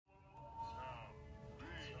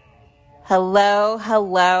Hello,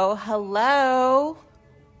 hello, hello.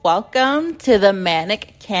 Welcome to the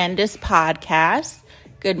Manic Candace podcast.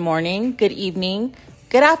 Good morning, good evening,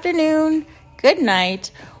 good afternoon, good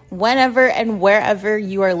night, whenever and wherever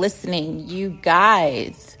you are listening. You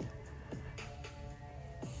guys,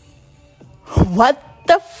 what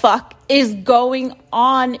the fuck is going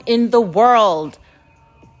on in the world?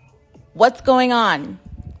 What's going on?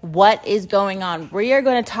 What is going on? We are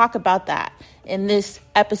going to talk about that in this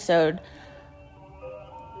episode.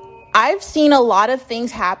 I've seen a lot of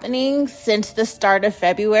things happening since the start of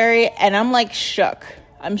February, and I'm like shook.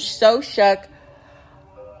 I'm so shook.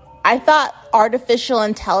 I thought artificial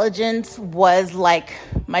intelligence was like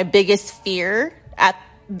my biggest fear at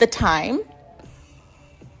the time.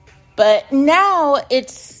 But now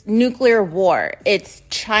it's nuclear war. It's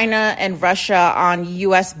China and Russia on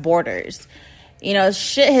U.S. borders. You know,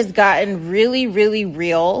 shit has gotten really, really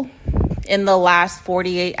real in the last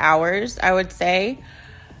 48 hours, I would say.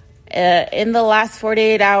 In the last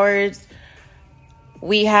 48 hours,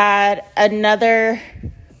 we had another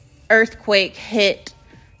earthquake hit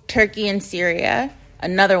Turkey and Syria.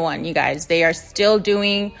 Another one, you guys. They are still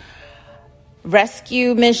doing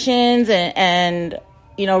rescue missions and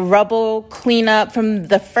you know, rubble cleanup from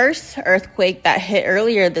the first earthquake that hit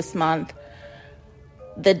earlier this month.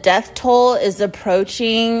 The death toll is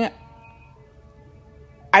approaching,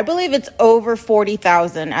 I believe it's over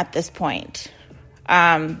 40,000 at this point.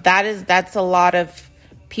 That's a lot of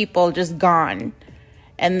people just gone.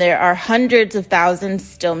 And there are hundreds of thousands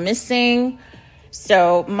still missing.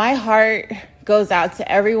 So my heart goes out to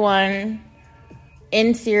everyone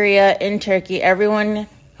in Syria, in Turkey, everyone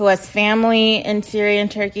who has family in Syria and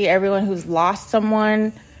Turkey, everyone who's lost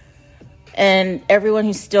someone, and everyone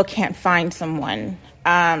who still can't find someone.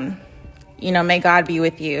 May God be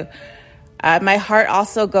with you. My heart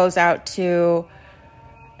also goes out to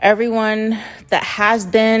everyone that has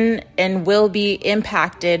been and will be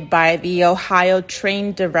impacted by the Ohio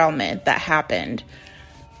train derailment that happened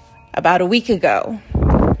about a week ago.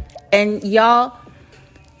 And y'all,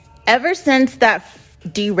 ever since that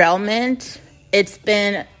derailment, it's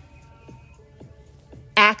been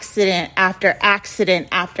accident after accident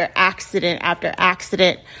after accident after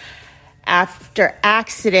accident after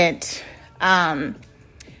accident.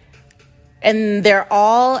 And they're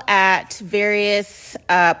all at various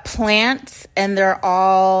plants, and they're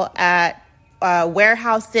all at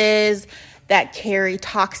warehouses that carry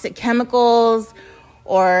toxic chemicals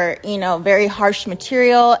or, very harsh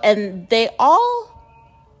material. And they all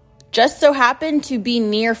just so happen to be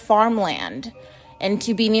near farmland and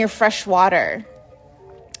to be near fresh water.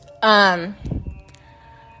 For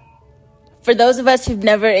those of us who've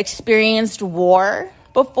never experienced war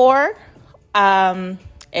before,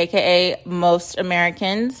 aka most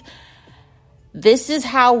Americans, this is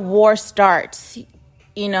how war starts.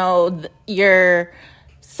 Your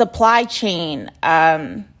supply chain,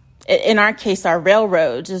 in our case, our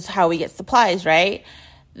railroads is how we get supplies, right?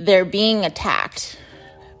 They're being attacked.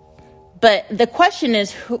 But the question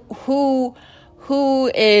is who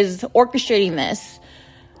is orchestrating this?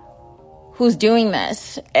 Who's doing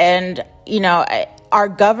this? And, our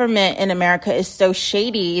government in America is so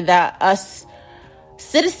shady that us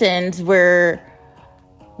citizens, we're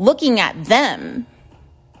looking at them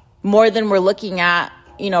more than we're looking at,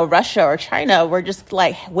 Russia or China. We're just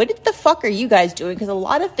like, what the fuck are you guys doing? Because a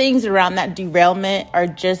lot of things around that derailment are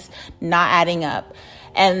just not adding up.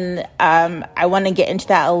 And I want to get into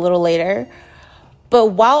that a little later. But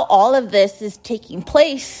while all of this is taking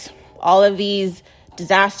place, all of these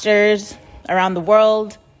disasters around the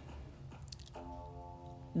world,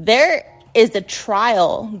 there is a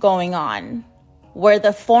trial going on where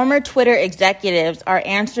the former Twitter executives are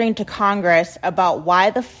answering to Congress about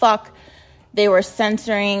why the fuck they were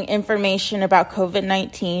censoring information about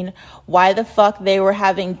COVID-19, why the fuck they were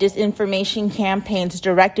having disinformation campaigns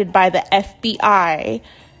directed by the FBI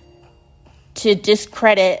to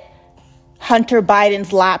discredit Hunter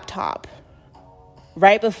Biden's laptop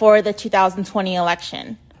right before the 2020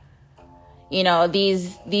 election.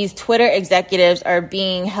 These Twitter executives are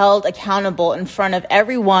being held accountable in front of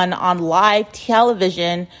everyone on live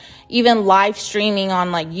television, even live streaming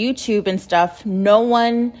on like YouTube and stuff. No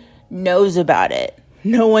one knows about it.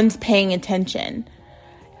 No one's paying attention.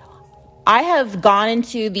 I have gone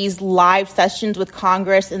into these live sessions with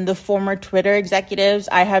Congress and the former Twitter executives.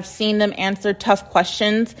 I have seen them answer tough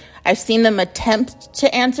questions. I've seen them attempt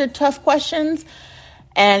to answer tough questions.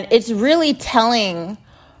 And it's really telling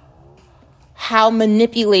how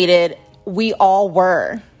manipulated we all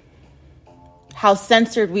were, how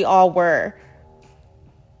censored we all were.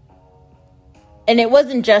 And it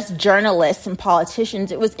wasn't just journalists and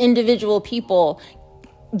politicians. It was individual people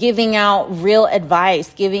giving out real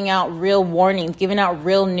advice, giving out real warnings, giving out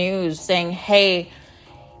real news, saying, hey,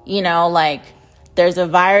 you know, like, there's a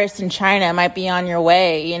virus in China, it might be on your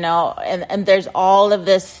way, you know, and there's all of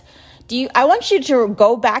this. I want you to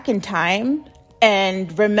go back in time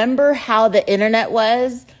and remember how the internet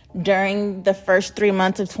was during the first 3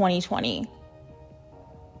 months of 2020.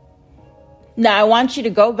 Now, I want you to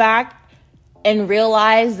go back and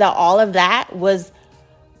realize that all of that was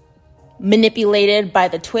manipulated by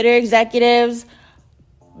the Twitter executives,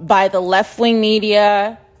 by the left-wing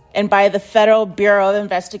media, and by the Federal Bureau of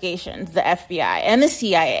Investigations, the FBI, and the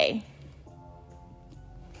CIA.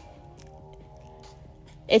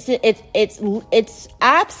 It's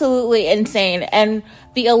absolutely insane. And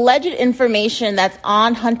the alleged information that's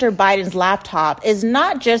on Hunter Biden's laptop is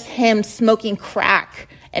not just him smoking crack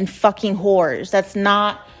and fucking whores. That's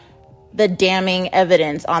not the damning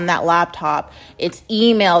evidence on that laptop. It's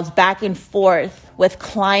emails back and forth with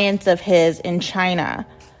clients of his in China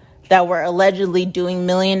that were allegedly doing $1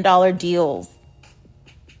 million deals.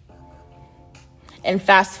 And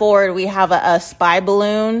fast forward, we have a spy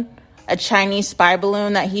balloon, a Chinese spy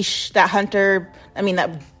balloon that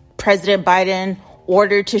that President Biden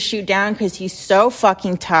ordered to shoot down because he's so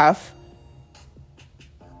fucking tough.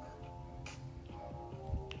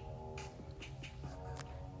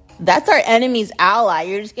 That's our enemy's ally.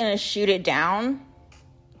 You're just going to shoot it down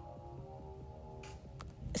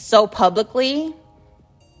so publicly?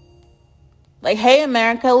 Like, hey,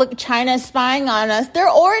 America, look, China's spying on us. They're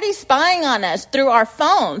already spying on us through our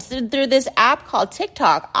phones, through this app called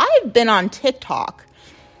TikTok. I've been on TikTok.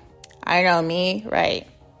 I know me, right?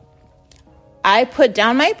 I put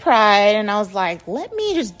down my pride and I was like, let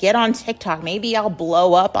me just get on TikTok. Maybe I'll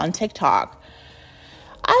blow up on TikTok.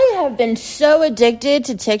 I have been so addicted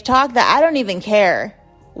to TikTok that I don't even care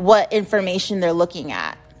what information they're looking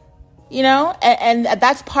at, you know? And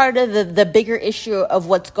that's part of the bigger issue of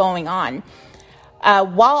what's going on.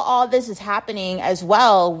 While all this is happening as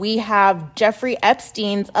well, we have Jeffrey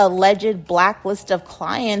Epstein's alleged blacklist of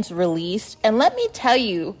clients released. And let me tell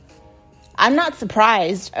you, I'm not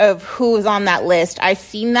surprised of who is on that list. I've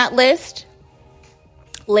seen that list.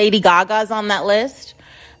 Lady Gaga's on that list.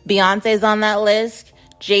 Beyonce's on that list.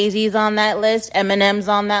 Jay-Z's on that list. Eminem's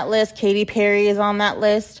on that list. Katy Perry is on that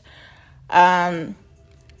list. I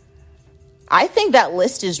think that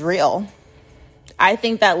list is real. I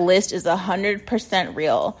think that list is 100%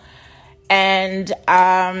 real. And,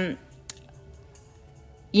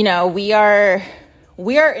 you know, we are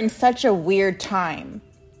in such a weird time.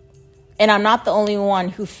 And I'm not the only one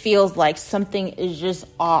who feels like something is just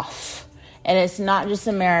off. And it's not just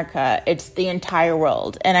America. It's the entire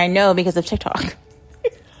world. And I know because of TikTok.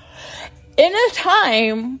 In a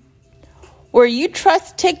time where you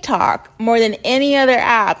trust TikTok more than any other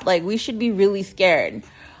app, like, we should be really scared.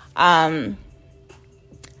 The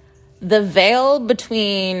veil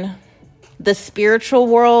between the spiritual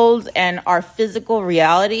world and our physical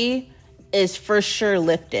reality is for sure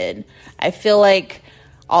lifted. I feel like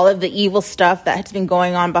all of the evil stuff that's been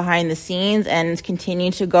going on behind the scenes and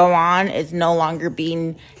continue to go on is no longer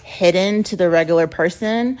being hidden to the regular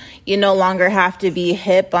person. You no longer have to be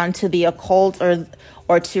hip onto the occult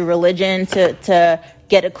or to religion to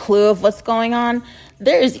get a clue of what's going on.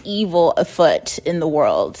 There is evil afoot in the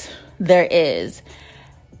world. There is.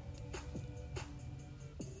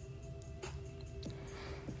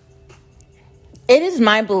 It is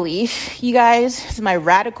my belief, you guys, it's my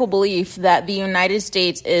radical belief that the United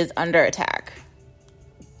States is under attack.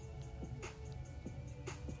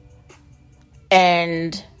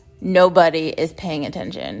 And nobody is paying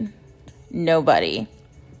attention. Nobody.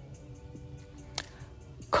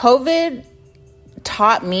 COVID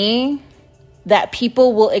taught me that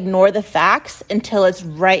people will ignore the facts until it's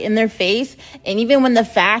right in their face. And even when the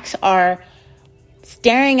facts are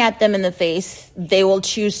staring at them in the face, they will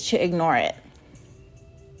choose to ignore it.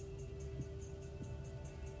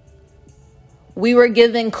 We were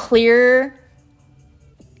given clear,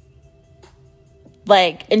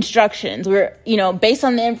 instructions. Based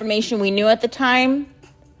on the information we knew at the time,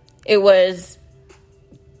 it was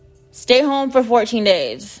stay home for 14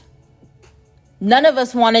 days. None of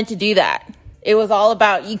us wanted to do that. It was all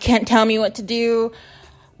about, you can't tell me what to do.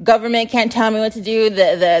 Government can't tell me what to do.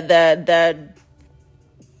 The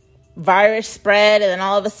virus spread, and then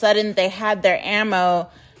all of a sudden they had their ammo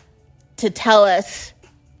to tell us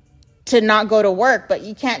to not go to work, but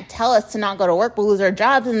you can't tell us to not go to work. We'll lose our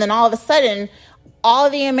jobs. And then all of a sudden, all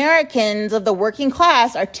the Americans of the working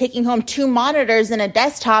class are taking home 2 monitors and a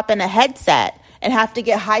desktop and a headset and have to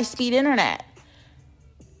get high-speed internet.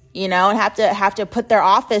 and have to put their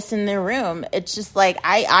office in their room. It's just like,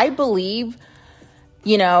 I believe,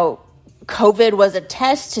 COVID was a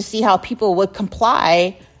test to see how people would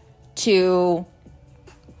comply to,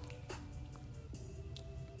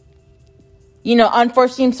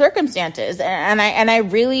 unforeseen circumstances. And I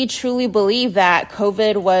really truly believe that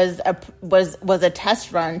COVID was a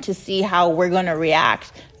test run to see how we're going to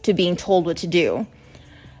react to being told what to do.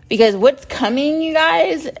 Because what's coming, you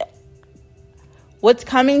guys, what's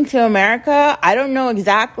coming to America, I don't know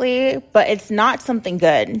exactly, but it's not something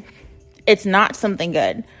good. It's not something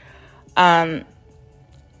good. The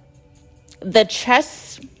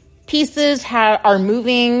chess pieces are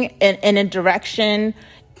moving in a direction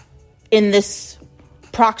in this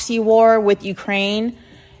proxy war with Ukraine.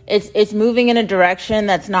 It's moving in a direction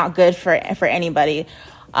that's not good for anybody.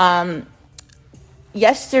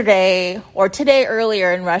 Yesterday or today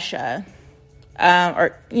earlier in Russia,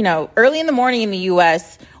 early in the morning in the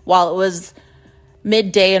U.S., while it was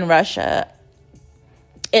midday in Russia,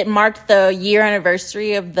 it marked the year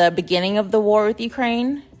anniversary of the beginning of the war with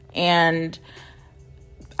Ukraine. And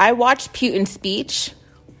I watched Putin's speech.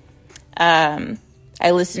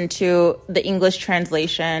 I listened to the English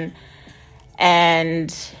translation,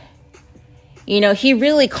 and, he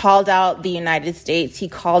really called out the United States. He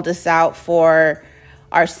called us out for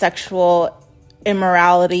our sexual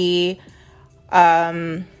immorality,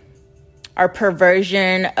 our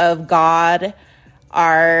perversion of God,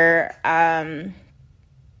 our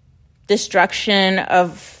destruction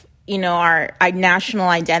of, our national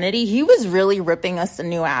identity. He was really ripping us a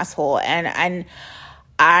new asshole. And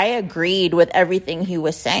I agreed with everything he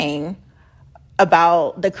was saying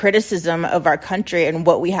about the criticism of our country and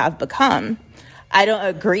what we have become. I don't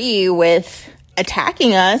agree with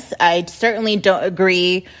attacking us. I certainly don't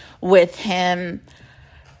agree with him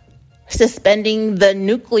suspending the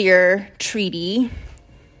nuclear treaty,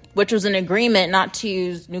 which was an agreement not to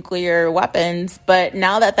use nuclear weapons. But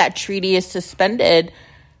now that treaty is suspended,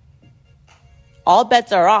 all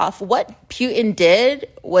bets are off. What Putin did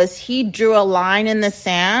was he drew a line in the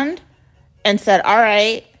sand and said, all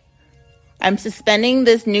right, I'm suspending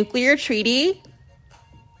this nuclear treaty.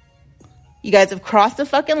 You guys have crossed the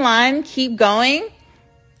fucking line. Keep going.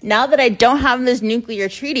 Now that I don't have this nuclear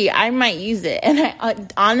treaty, I might use it.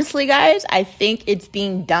 And honestly, guys, I think it's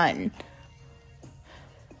being done.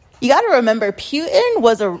 You got to remember, Putin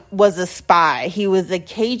was a spy. He was a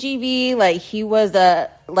KGB. He was an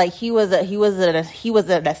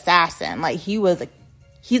assassin.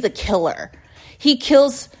 He's a killer. He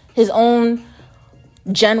kills his own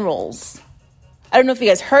generals. I don't know if you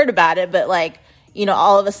guys heard about it, but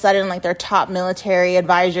all of a sudden, their top military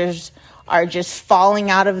advisors are just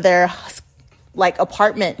falling out of their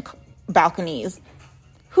apartment balconies.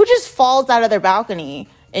 Who just falls out of their balcony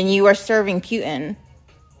and you are serving Putin?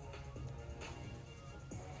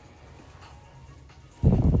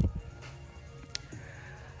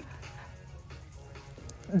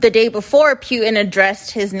 The day before Putin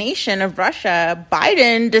addressed his nation of Russia,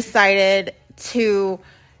 Biden decided to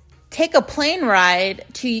take a plane ride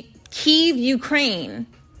to Kyiv, Ukraine,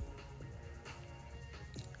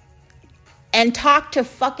 and talk to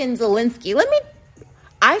fucking Zelensky.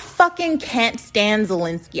 I fucking can't stand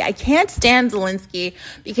Zelensky. I can't stand Zelensky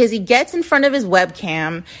because he gets in front of his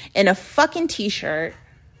webcam in a fucking t-shirt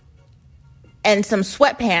and some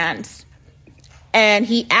sweatpants, and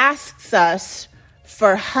he asks us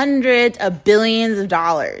for hundreds of billions of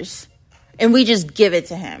dollars. And we just give it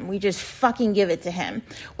to him. We just fucking give it to him.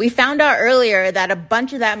 We found out earlier that a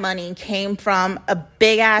bunch of that money came from a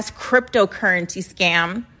big-ass cryptocurrency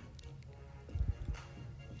scam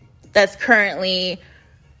that's currently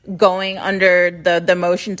going under the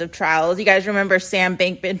motions of trials. You guys remember Sam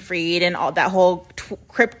Bankman-Fried and all that whole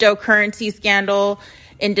cryptocurrency scandal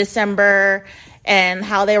in December, and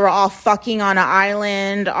how they were all fucking on an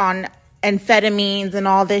island on amphetamines and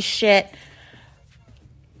all this shit.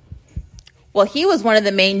 Well, he was one of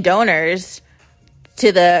the main donors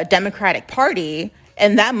to the Democratic Party,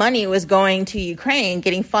 and that money was going to Ukraine,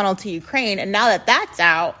 getting funneled to Ukraine. And now that that's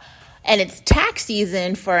out and it's tax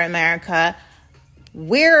season for America,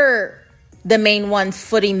 we're the main ones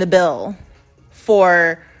footing the bill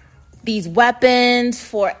for these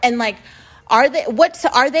weapons, are they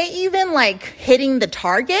even hitting the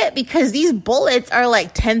target? Because these bullets are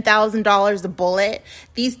 $10,000 a bullet.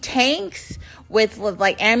 These tanks with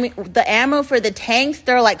the ammo for the tanks,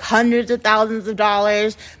 they're hundreds of thousands of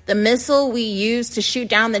dollars. The missile we used to shoot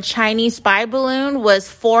down the Chinese spy balloon was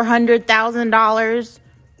 $400,000.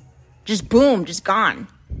 Just boom, just gone.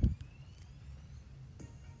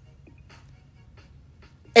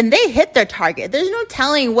 And they hit their target. There's no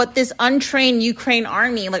telling what this untrained Ukraine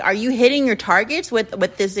army, like, are you hitting your targets with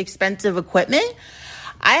this expensive equipment?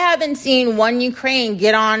 I haven't seen one Ukraine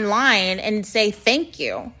get online and say thank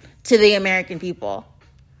you to the American people.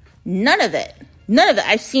 None of it. None of it.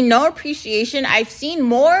 I've seen no appreciation. I've seen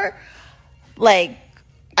more, like,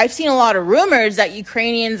 I've seen a lot of rumors that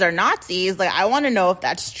Ukrainians are Nazis. Like, I want to know if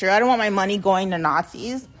that's true. I don't want my money going to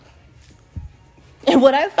Nazis. And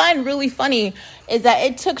what I find really funny is that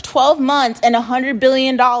it took 12 months and $100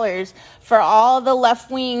 billion for all the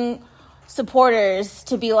left-wing supporters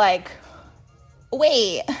to be like,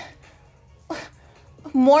 wait,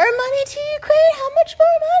 more money to Ukraine? How much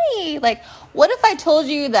more money? Like, what if I told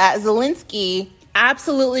you that Zelensky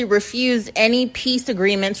absolutely refused any peace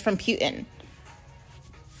agreements from Putin?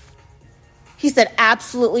 He said,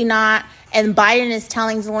 absolutely not. And Biden is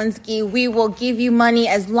telling Zelensky, we will give you money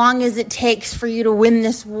as long as it takes for you to win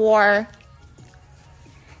this war.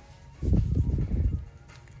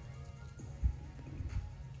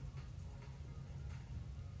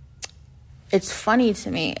 It's funny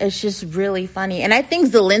to me. It's just really funny. And I think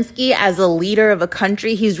Zelensky, as a leader of a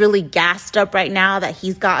country, he's really gassed up right now that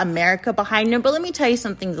he's got America behind him. But let me tell you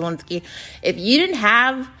something, Zelensky. If you didn't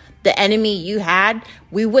have the enemy you had,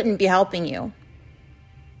 we wouldn't be helping you.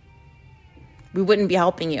 We wouldn't be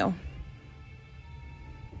helping you.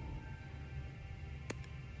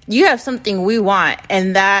 You have something we want,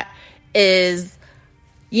 and that is,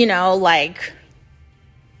 to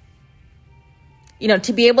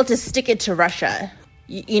be able to stick it to Russia.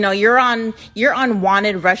 You're on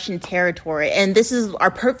wanted Russian territory, and this is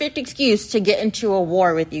our perfect excuse to get into a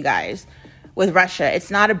war with you guys, with Russia. It's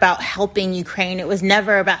not about helping Ukraine. It was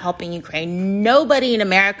never about helping Ukraine. Nobody in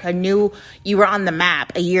America knew you were on the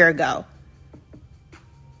map a year ago.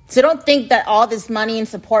 So don't think that all this money and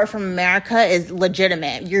support from America is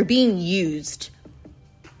legitimate. You're being used.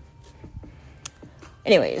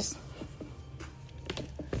 Anyways,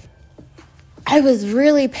 I was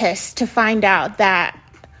really pissed to find out that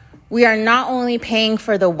we are not only paying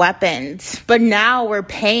for the weapons, but now we're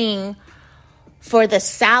paying for the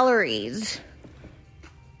salaries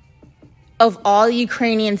of all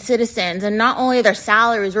Ukrainian citizens. And not only their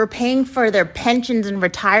salaries, we're paying for their pensions and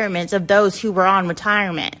retirements of those who were on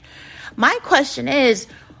retirement. My question is,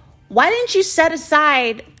 why didn't you set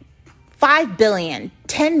aside $5 billion,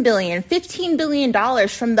 $10 billion, $15 billion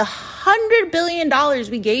from the $100 billion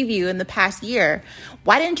we gave you in the past year?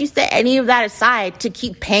 Why didn't you set any of that aside to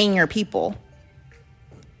keep paying your people?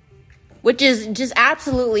 Which is just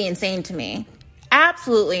absolutely insane to me.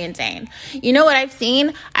 Absolutely insane. You know what I've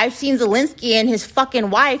seen? I've seen Zelensky and his fucking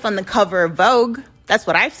wife on the cover of Vogue. That's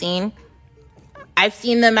what I've seen. I've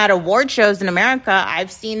seen them at award shows in America.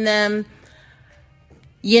 I've seen them,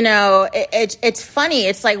 it's funny.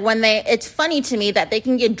 It's like it's funny to me that they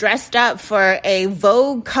can get dressed up for a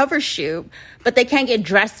Vogue cover shoot, but they can't get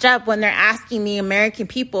dressed up when they're asking the American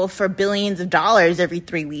people for billions of dollars every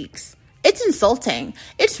 3 weeks. It's insulting.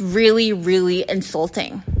 It's really, really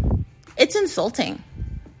insulting. It's insulting.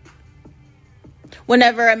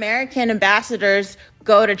 Whenever American ambassadors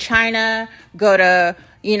go to China, go to,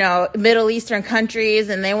 Middle Eastern countries,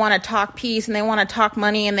 and they want to talk peace, and they want to talk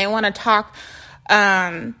money, and they want to talk,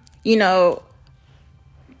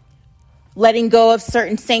 letting go of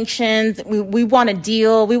certain sanctions. We want a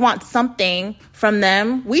deal. We want something from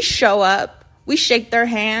them. We show up. We shake their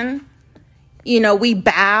hand. We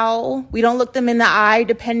bow. We don't look them in the eye,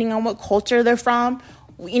 depending on what culture they're from.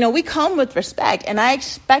 We come with respect, and I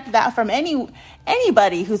expect that from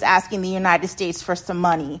anybody who's asking the United States for some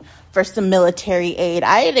money, for some military aid.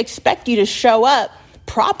 I'd expect you to show up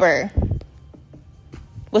proper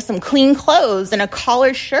with some clean clothes and a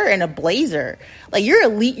collared shirt and a blazer. Like, you're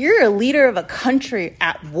a leader of a country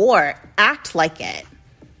at war. Act like it.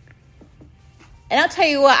 And I'll tell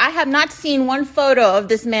you what, I have not seen one photo of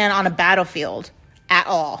this man on a battlefield at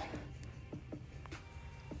all.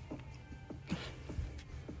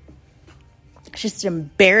 It's just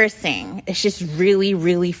embarrassing. It's just really,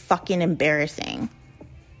 really fucking embarrassing.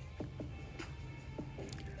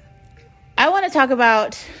 I want to talk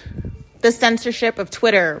about the censorship of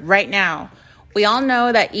Twitter right now. We all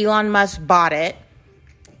know that Elon Musk bought it,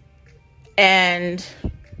 and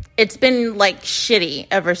it's been shitty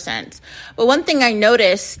ever since. But one thing I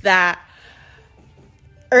noticed that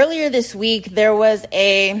earlier this week there were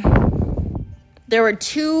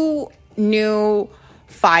two new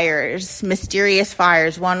fires, mysterious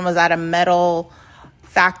fires. One was at a metal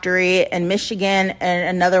factory in Michigan,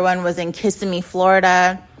 and another one was in Kissimmee,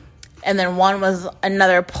 Florida. And then one was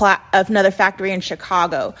another factory in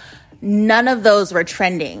Chicago. None of those were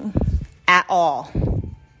trending at all.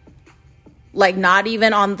 Like, not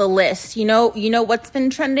even on the list. You know what's been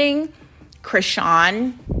trending?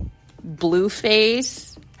 Krishan,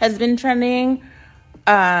 Blueface has been trending.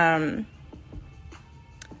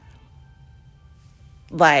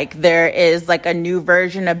 Like, there is like a new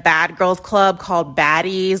version of Bad Girls Club called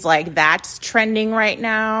Baddies. Like, that's trending right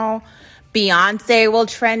now. Beyonce will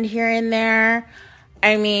trend here and there.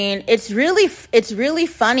 I mean, it's really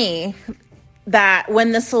funny that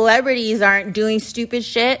when the celebrities aren't doing stupid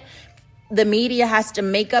shit, the media has to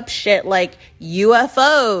make up shit like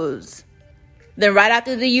UFOs. Then right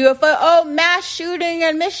after the UFO, mass shooting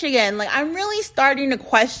in Michigan. Like, I'm really starting to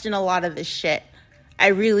question a lot of this shit. I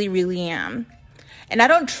really, really am. And I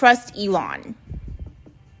don't trust Elon.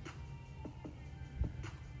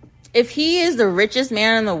 If he is the richest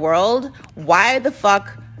man in the world, why the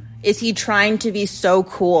fuck is he trying to be so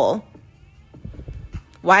cool?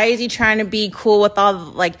 Why is he trying to be cool with all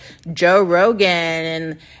like Joe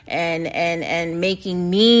Rogan and making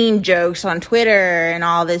mean jokes on Twitter and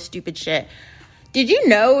all this stupid shit? Did you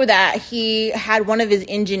know that he had one of his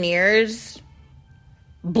engineers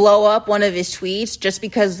blow up one of his tweets just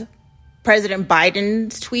because President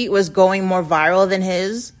Biden's tweet was going more viral than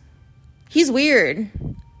his? He's weird.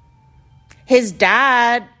 His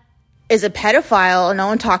dad is a pedophile. No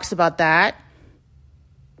one talks about that.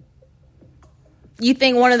 You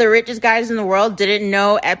think one of the richest guys in the world didn't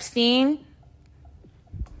know Epstein?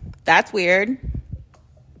 That's weird.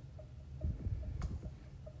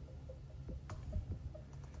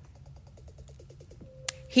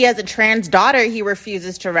 He has a trans daughter he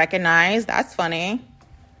refuses to recognize. That's funny.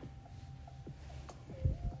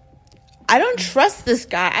 I don't trust this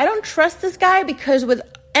guy. I don't trust this guy because with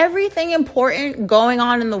everything important going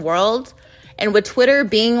on in the world, and with Twitter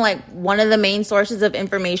being like one of the main sources of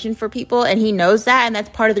information for people, and he knows that, and that's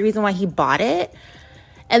part of the reason why he bought it.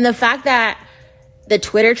 And the fact that the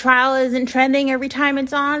Twitter trial isn't trending every time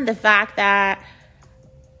it's on, the fact that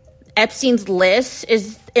Epstein's list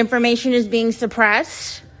information is being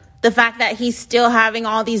suppressed, the fact that he's still having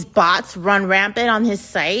all these bots run rampant on his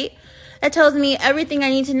site, that tells me everything I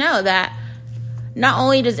need to know, that not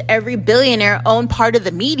only does every billionaire own part of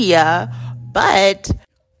the media, but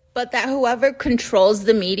that whoever controls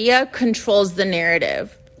the media controls the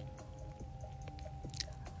narrative.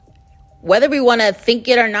 Whether we want to think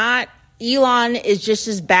it or not, Elon is just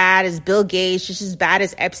as bad as Bill Gates, just as bad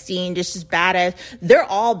as Epstein, just as bad as... They're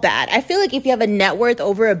all bad. I feel like if you have a net worth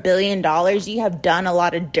over $1 billion, you have done a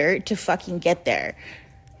lot of dirt to fucking get there.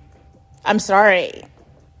 I'm sorry.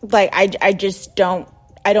 Like, I just don't...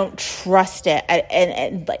 I don't trust it.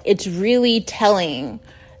 And it's really telling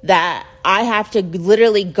that I have to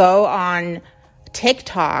literally go on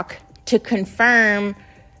TikTok to confirm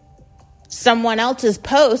someone else's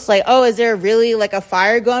post. Like, oh, is there really like a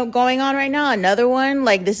fire going on right now? Another one?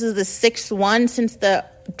 Like, this is the 6th one since the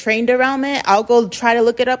train derailment. I'll go try to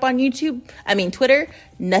look it up on Twitter.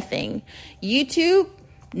 Nothing. YouTube,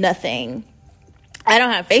 nothing. I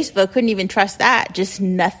don't have Facebook. Couldn't even trust that. Just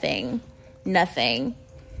nothing.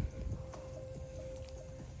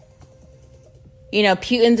 You know,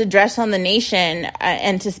 Putin's address on the nation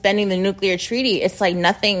and suspending the nuclear treaty, it's like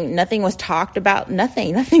nothing was talked about,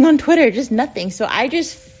 nothing on Twitter, just nothing. So I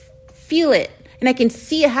just feel it, and I can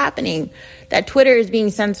see it happening, that Twitter is being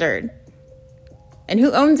censored. And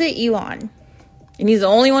who owns it? Elon. And he's the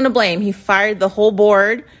only one to blame. He fired the whole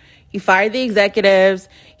board. He fired the executives.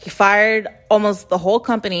 He fired almost the whole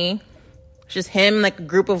company. It's just him, like a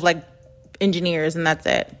group of like engineers, and that's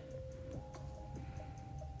it.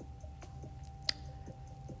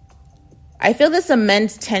 I feel this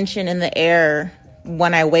immense tension in the air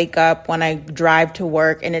when I wake up, when I drive to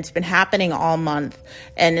work, and it's been happening all month,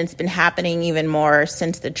 and it's been happening even more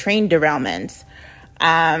since the train derailments.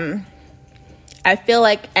 I feel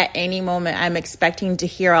like at any moment I'm expecting to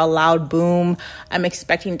hear a loud boom. I'm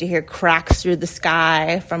expecting to hear cracks through the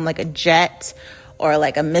sky from like a jet or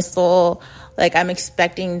like a missile. Like, I'm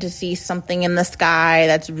expecting to see something in the sky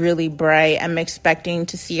that's really bright. I'm expecting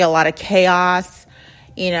to see a lot of chaos.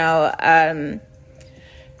 You know,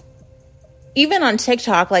 even on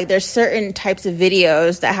TikTok, like, there's certain types of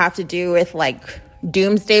videos that have to do with like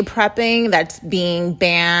doomsday prepping that's being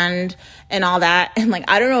banned and all that. And like,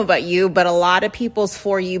 I don't know about you, but a lot of people's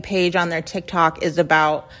For You page on their TikTok is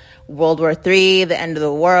about World War III, the end of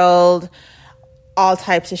the world, all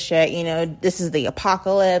types of shit. You know, this is the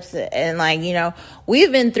apocalypse. And like, you know,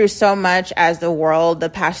 we've been through so much as the world the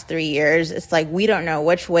past 3 years. It's like, we don't know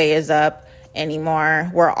which way is up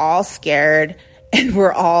anymore. We're all scared and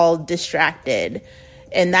we're all distracted,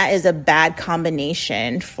 and that is a bad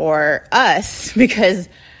combination for us, because,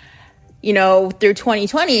 you know, through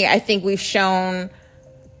 2020 I think we've shown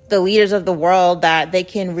the leaders of the world that they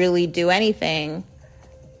can really do anything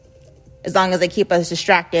as long as they keep us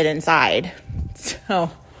distracted inside.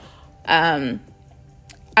 So, I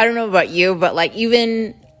don't know about you, but like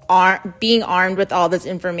even being armed with all this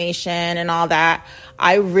information and all that,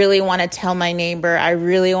 I really want to tell my neighbor, I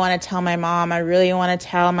really want to tell my mom, I really want to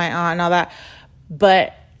tell my aunt and all that.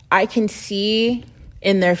 But I can see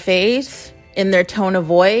in their face, in their tone of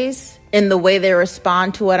voice, in the way they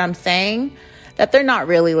respond to what I'm saying, that they're not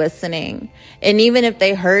really listening. And even if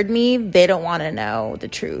they heard me, they don't want to know the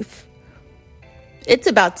truth. It's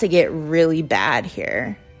about to get really bad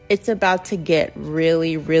here. It's about to get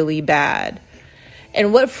really, really bad.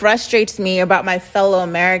 And what frustrates me about my fellow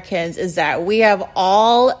Americans is that we have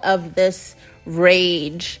all of this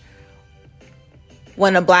rage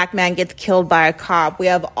when a black man gets killed by a cop. We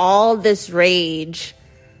have all this rage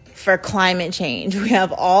for climate change. We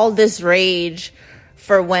have all this rage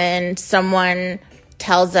for when someone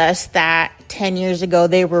tells us that 10 years ago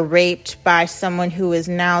they were raped by someone who is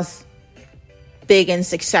now big and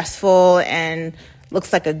successful and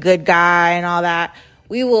looks like a good guy and all that.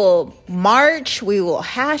 We will march, we will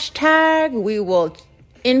hashtag, we will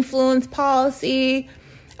influence policy.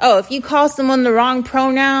 Oh, if you call someone the wrong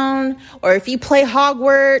pronoun or if you play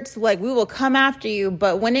Hogwarts, like we will come after you.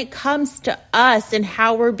 But when it comes to us and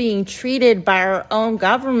how we're being treated by our own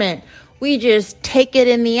government, we just take it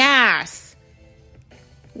in the ass.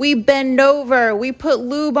 We bend over, we put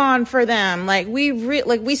lube on for them. Like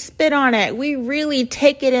we spit on it. We really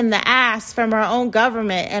take it in the ass from our own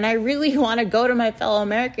government. And I really want to go to my fellow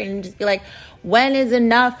American and just be like, when is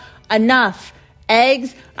enough? Enough.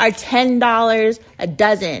 Eggs are $10 a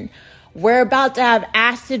dozen. We're about to have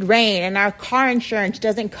acid rain and our car insurance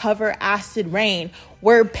doesn't cover acid rain.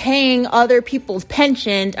 We're paying other people's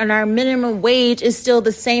pensions and our minimum wage is still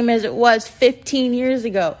the same as it was 15 years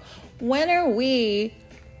ago. When are we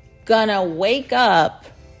gonna wake up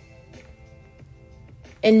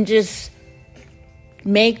and just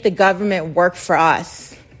make the government work for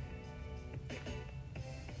us?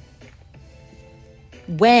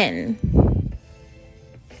 When?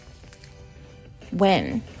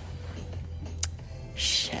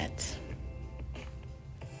 Shit.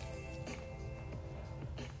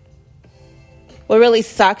 What really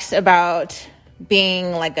sucks about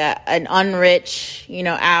being like an unrich,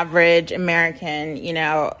 average American,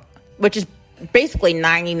 which is basically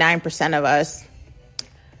 99% of us,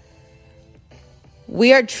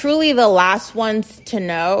 we are truly the last ones to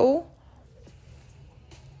know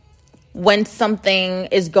when something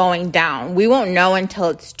is going down. We won't know until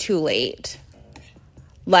it's too late.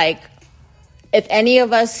 Like, if any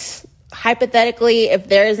of us, hypothetically, if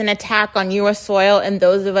there is an attack on U.S. soil and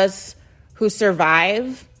those of us who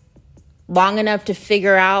survive long enough to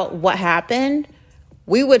figure out what happened,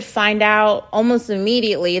 we would find out almost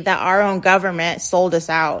immediately that our own government sold us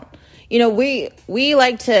out. We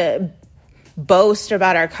like to boast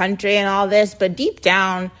about our country and all this, but deep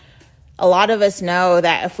down, a lot of us know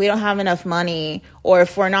that if we don't have enough money, or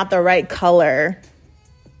if we're not the right color,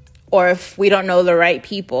 or if we don't know the right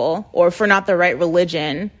people, or if we're not the right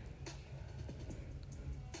religion,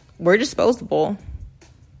 we're disposable.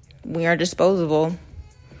 We are disposable.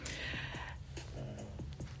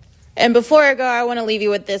 And before I go, I want to leave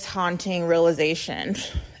you with this haunting realization.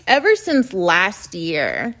 Ever since last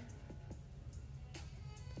year,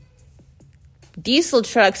 diesel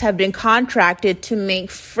trucks have been contracted to make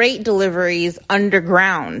freight deliveries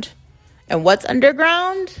underground. And what's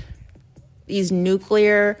underground? These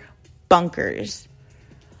nuclear bunkers.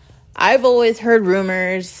 I've always heard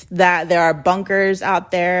rumors that there are bunkers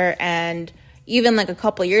out there, and even like a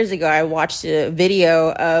couple years ago, I watched a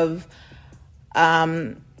video of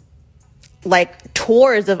like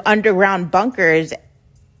tours of underground bunkers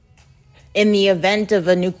in the event of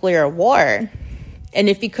a nuclear war. And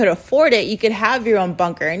if you could afford it, you could have your own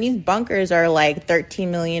bunker. And these bunkers are like $13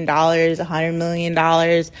 million, $100 million.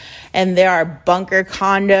 And there are bunker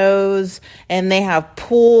condos, and they have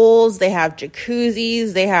pools, they have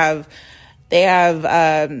jacuzzis, they have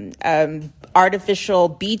artificial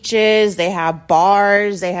beaches, they have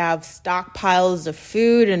bars, they have stockpiles of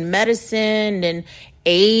food and medicine and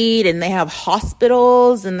aid, and they have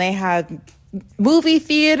hospitals, and they have movie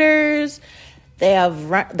theaters. They have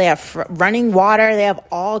running water. They have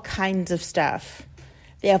all kinds of stuff.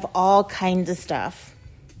 And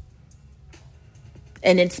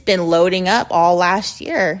it's been loading up all last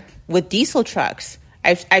year with diesel trucks.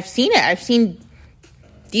 I've seen it. I've seen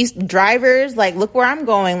these drivers, like, look where I'm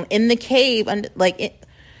going, in the cave. And like,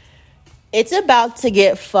 it's about to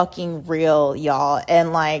get fucking real, y'all.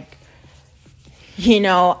 And like,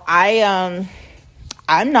 I'm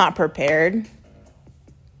not prepared.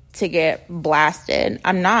 to get blasted.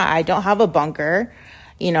 I'm not. I don't have a bunker.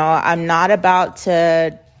 I'm not about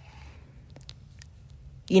to,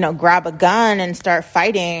 grab a gun and start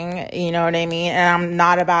fighting, you know what I mean? And I'm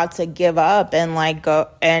not about to give up and go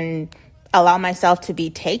and allow myself to be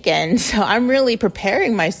taken. So I'm really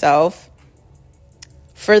preparing myself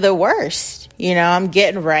for the worst. I'm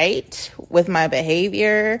getting right with my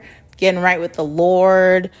behavior, getting right with the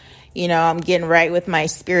Lord. I'm getting right with my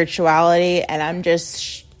spirituality, and I'm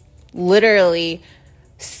just literally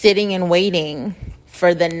sitting and waiting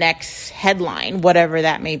for the next headline, whatever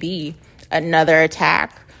that may be. Another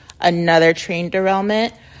attack, another train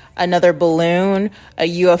derailment, another balloon, a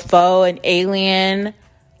UFO, an alien.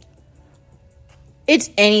 It's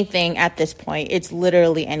anything at this point. It's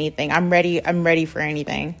literally anything. I'm ready for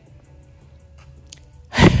anything.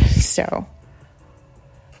 So,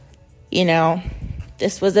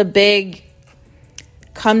 this was a big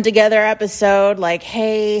come together episode.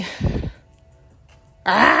 Hey,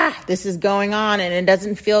 this is going on and it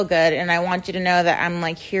doesn't feel good. And I want you to know that I'm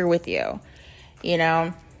here with you.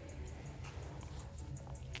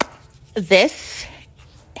 This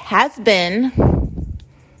has been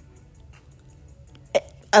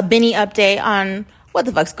a mini update on what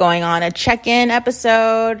the fuck's going on, a check-in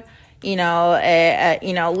episode,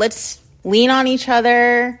 let's lean on each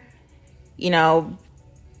other,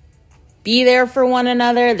 be there for one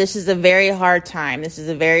another. This is a very hard time. This is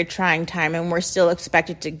a very trying time, and we're still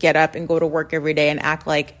expected to get up and go to work every day and act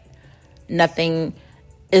like nothing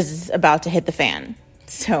is about to hit the fan.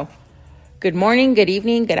 So, good morning, good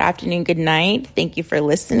evening, good afternoon, good night. Thank you for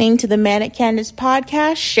listening to the Manic Candace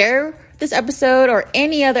podcast. Share this episode or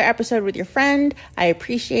any other episode with your friend. I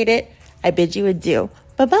appreciate it. I bid you adieu.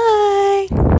 Bye-bye.